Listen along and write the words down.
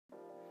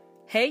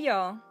Hey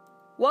y'all,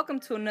 welcome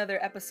to another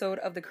episode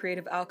of the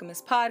Creative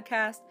Alchemist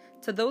podcast.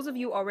 To those of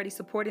you already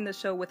supporting the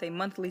show with a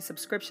monthly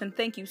subscription,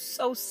 thank you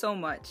so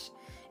much.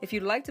 If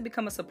you'd like to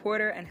become a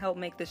supporter and help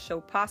make this show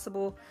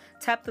possible,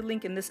 tap the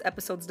link in this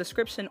episode's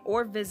description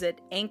or visit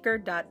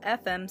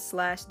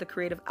anchor.fm/The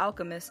Creative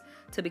Alchemist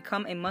to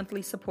become a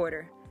monthly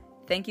supporter.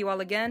 Thank you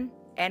all again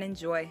and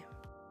enjoy.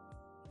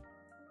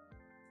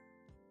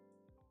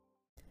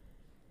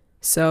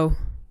 So,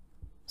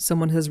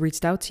 someone has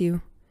reached out to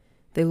you.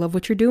 They love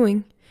what you're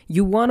doing.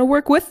 You want to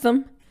work with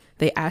them.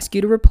 They ask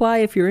you to reply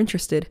if you're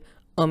interested.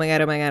 Oh my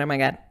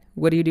God.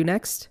 What do you do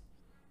next?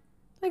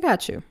 I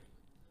got you.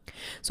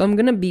 So I'm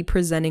going to be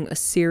presenting a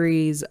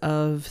series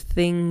of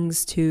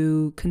things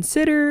to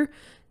consider,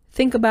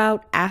 think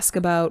about, ask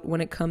about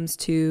when it comes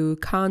to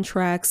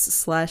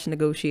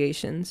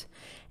contracts/negotiations.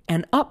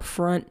 And up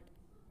front,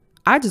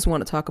 I just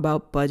want to talk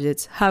about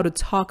budgets, how to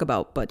talk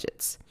about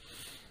budgets.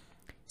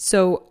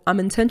 So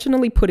I'm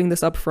intentionally putting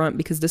this up front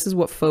because this is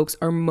what folks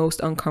are most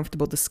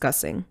uncomfortable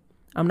discussing.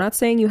 I'm not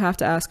saying you have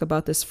to ask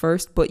about this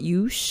first, but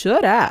you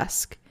should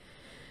ask.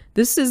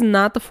 This is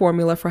not the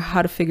formula for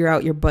how to figure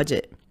out your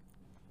budget.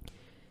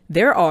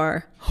 There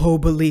are,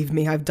 believe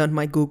me, I've done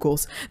my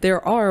Googles.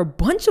 There are a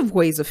bunch of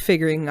ways of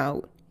figuring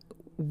out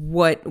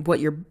what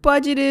your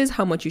budget is,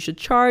 how much you should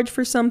charge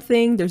for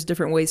something. There's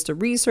different ways to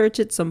research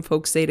it. Some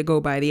folks say to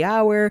go by the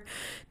hour.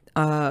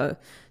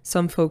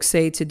 Some folks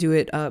say to do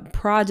it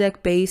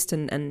project-based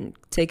and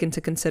take into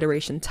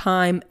consideration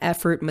time,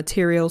 effort,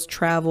 materials,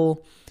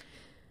 travel.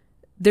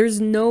 There's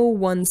no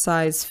one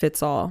size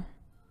fits all.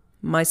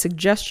 My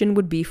suggestion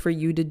would be for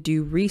you to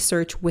do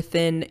research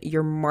within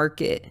your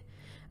market,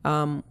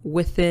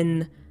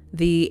 within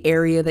the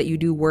area that you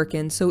do work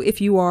in. So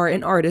if you are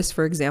an artist,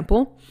 for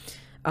example,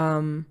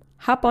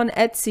 hop on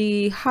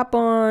Etsy, hop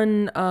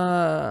on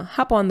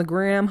the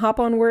gram, hop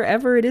on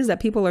wherever it is that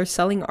people are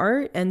selling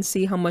art and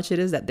see how much it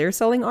is that they're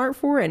selling art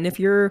for. And if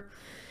you're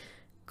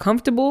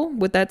comfortable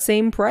with that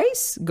same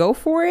price, go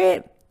for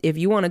it. If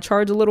you want to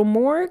charge a little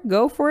more,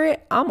 go for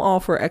it. I'm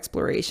all for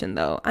exploration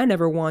though. I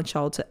never want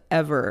y'all to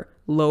ever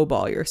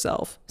lowball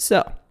yourself.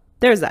 So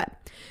there's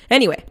that.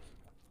 Anyway.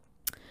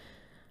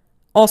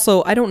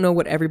 Also, I don't know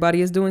what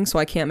everybody is doing, so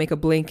I can't make a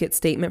blanket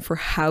statement for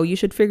how you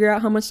should figure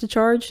out how much to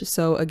charge.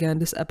 So again,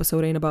 this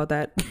episode ain't about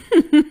that.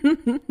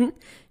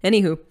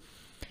 Anywho,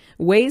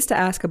 ways to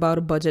ask about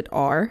a budget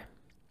are,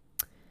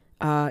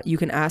 you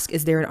can ask,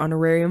 is there an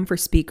honorarium for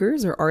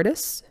speakers or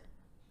artists?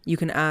 You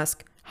can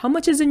ask, how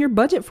much is in your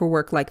budget for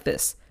work like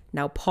this?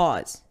 Now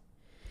pause.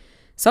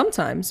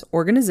 Sometimes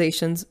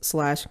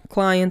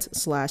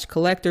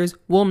organizations/clients/collectors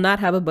will not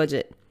have a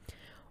budget,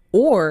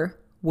 or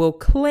will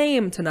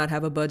claim to not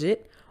have a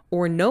budget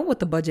or know what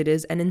the budget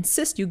is and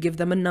insist you give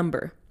them a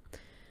number.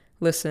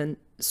 Listen,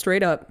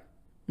 straight up,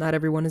 not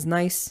everyone is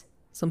nice.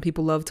 Some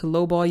people love to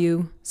lowball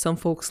you. Some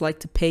folks like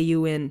to pay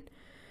you in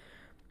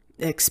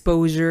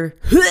exposure.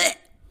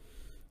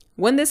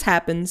 When this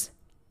happens,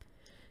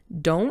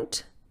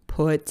 don't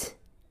put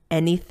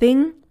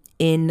anything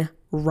in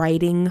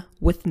writing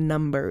with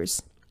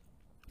numbers.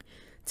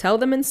 Tell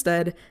them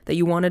instead that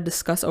you want to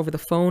discuss over the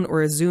phone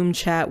or a Zoom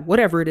chat,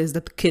 whatever it is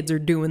that the kids are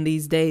doing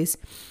these days.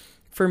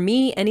 For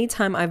me,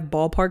 anytime I've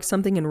ballparked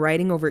something in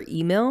writing over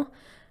email,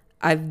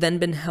 I've then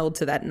been held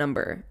to that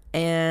number.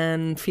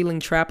 And feeling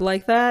trapped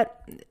like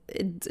that,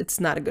 it's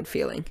not a good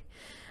feeling.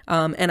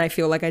 And I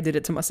feel like I did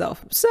it to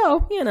myself.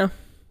 So,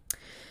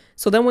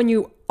 So then when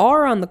you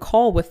are on the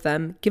call with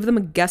them, give them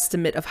a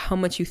guesstimate of how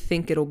much you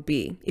think it'll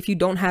be. If you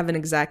don't have an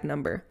exact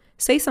number,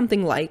 say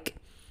something like,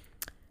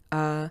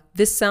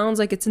 this sounds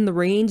like it's in the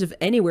range of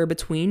anywhere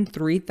between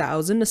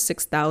 $3,000 to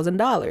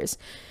 $6,000.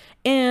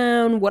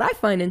 And what I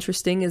find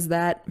interesting is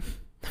that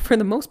for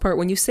the most part,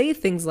 when you say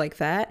things like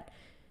that,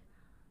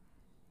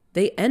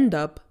 they end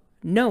up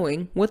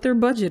knowing what their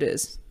budget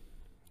is.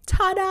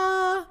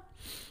 Ta-da!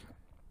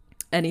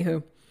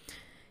 Anywho,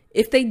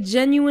 if they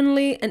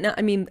genuinely,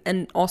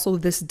 and also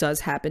this does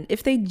happen,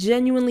 if they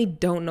genuinely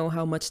don't know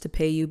how much to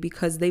pay you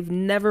because they've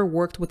never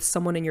worked with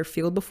someone in your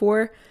field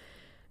before,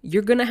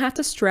 you're going to have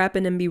to strap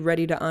in and be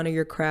ready to honor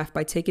your craft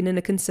by taking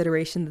into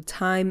consideration the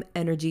time,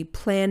 energy,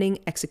 planning,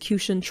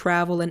 execution,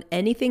 travel, and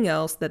anything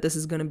else that this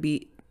is going to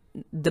be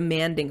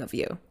demanding of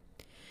you.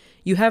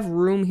 You have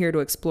room here to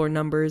explore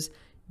numbers.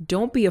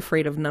 Don't be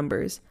afraid of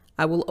numbers.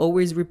 I will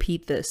always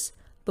repeat this.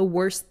 The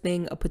worst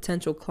thing a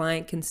potential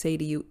client can say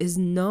to you is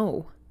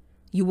no.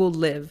 You will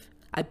live.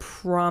 I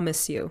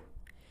promise you.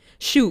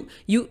 Shoot,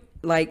 you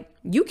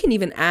can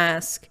even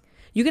ask.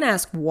 You can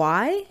ask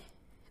why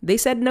they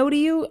said no to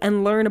you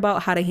and learn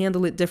about how to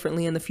handle it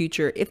differently in the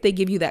future if they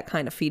give you that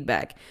kind of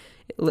feedback.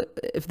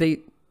 If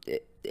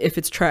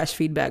it's trash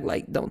feedback,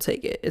 don't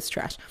take it. It's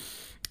trash.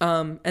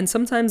 And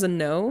sometimes a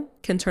no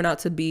can turn out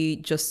to be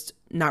just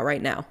not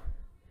right now.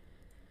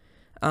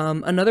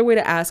 Another way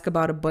to ask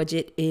about a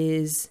budget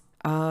is,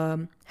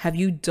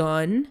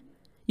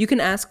 you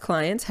can ask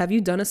clients, have you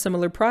done a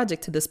similar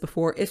project to this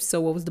before? If so,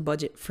 what was the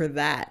budget for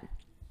that?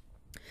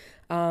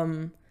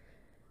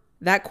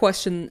 that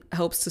question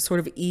helps to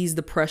sort of ease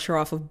the pressure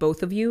off of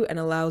both of you and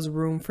allows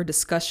room for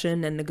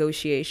discussion and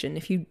negotiation.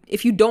 If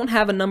you don't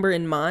have a number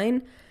in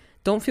mind,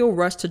 don't feel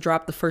rushed to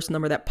drop the first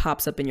number that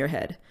pops up in your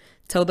head.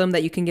 Tell them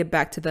that you can get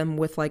back to them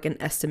with like an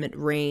estimate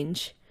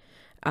range.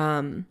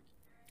 And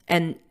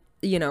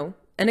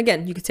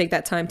again, you could take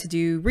that time to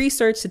do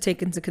research, to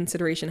take into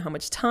consideration how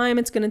much time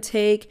it's going to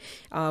take,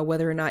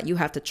 whether or not you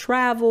have to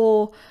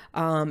travel,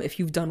 if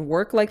you've done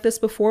work like this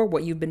before,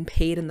 what you've been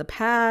paid in the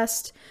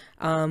past,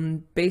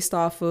 based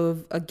off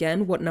of,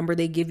 again, what number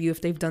they give you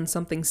if they've done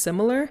something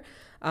similar,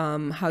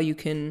 how you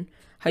can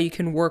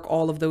work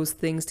all of those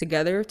things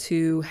together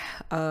to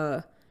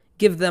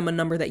give them a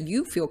number that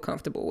you feel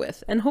comfortable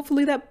with, and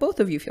hopefully that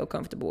both of you feel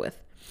comfortable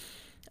with.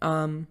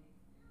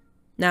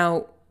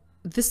 Now,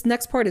 this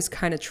next part is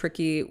kind of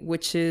tricky,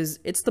 which is,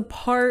 it's the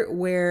part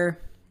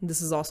where,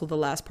 this is also the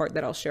last part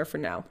that I'll share for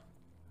now.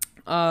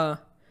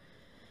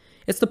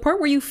 It's the part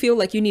where you feel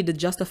like you need to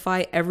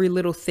justify every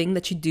little thing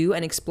that you do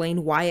and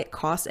explain why it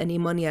costs any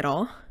money at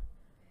all.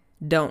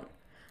 Don't.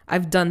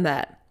 I've done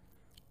that.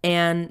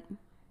 And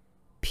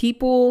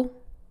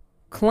people,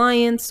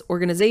 clients,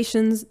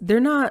 organizations, they're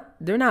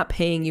not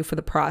paying you for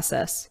the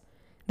process.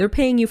 They're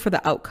paying you for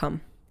the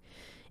outcome.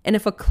 And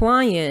if a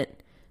client,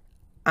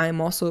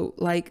 I'm also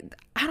like,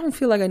 I don't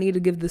feel like I need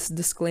to give this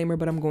disclaimer,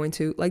 but I'm going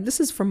to. Like,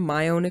 this is from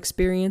my own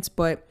experience,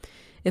 but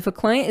if a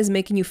client is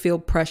making you feel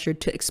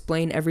pressured to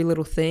explain every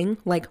little thing,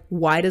 like,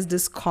 why does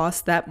this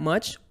cost that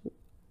much?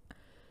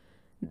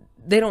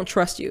 They don't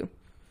trust you.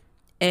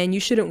 And you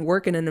shouldn't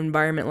work in an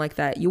environment like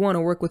that. You want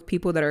to work with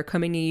people that are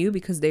coming to you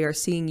because they are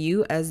seeing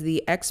you as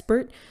the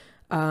expert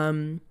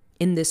in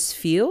this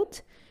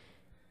field.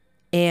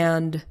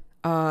 And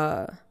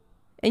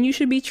you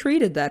should be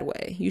treated that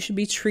way. You should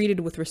be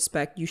treated with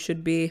respect. You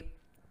should be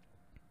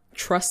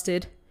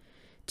trusted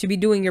to be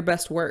doing your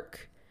best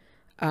work.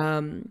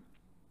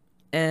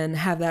 And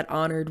have that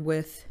honored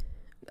with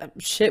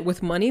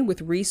with money,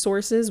 with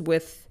resources,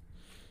 with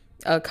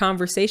a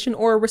conversation,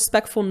 or a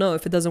respectful no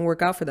if it doesn't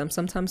work out for them.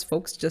 Sometimes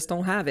folks just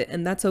don't have it,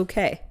 and that's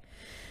okay.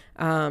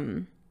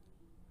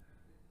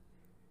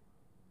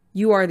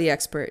 You are the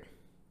expert,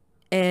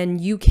 and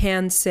you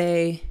can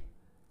say,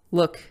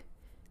 look,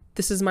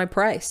 this is my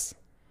price.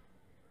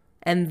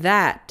 And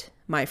that,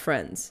 my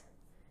friends,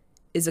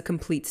 is a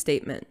complete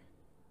statement.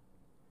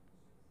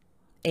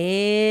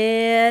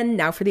 And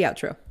now for the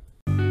outro.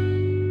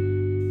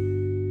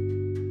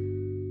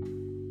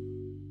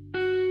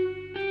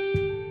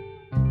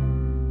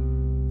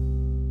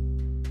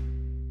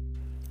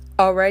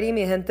 Alrighty,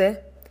 mi gente.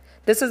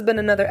 This has been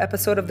another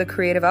episode of The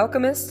Creative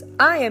Alchemist.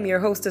 I am your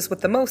hostess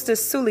with the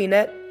mostest,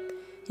 Sulinet.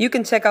 You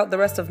can check out the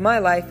rest of my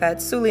life at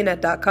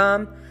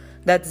sulinet.com.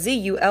 That's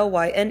ZULYNETTE.com.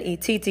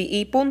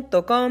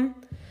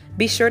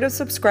 Be sure to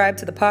subscribe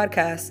to the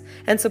podcast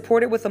and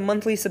support it with a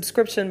monthly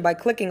subscription by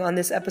clicking on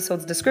this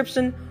episode's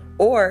description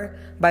or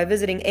by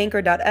visiting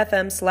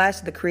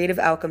anchor.fm/The Creative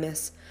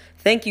Alchemist.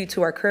 Thank you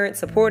to our current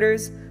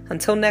supporters.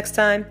 Until next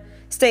time,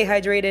 stay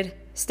hydrated,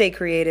 stay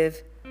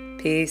creative.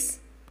 Peace.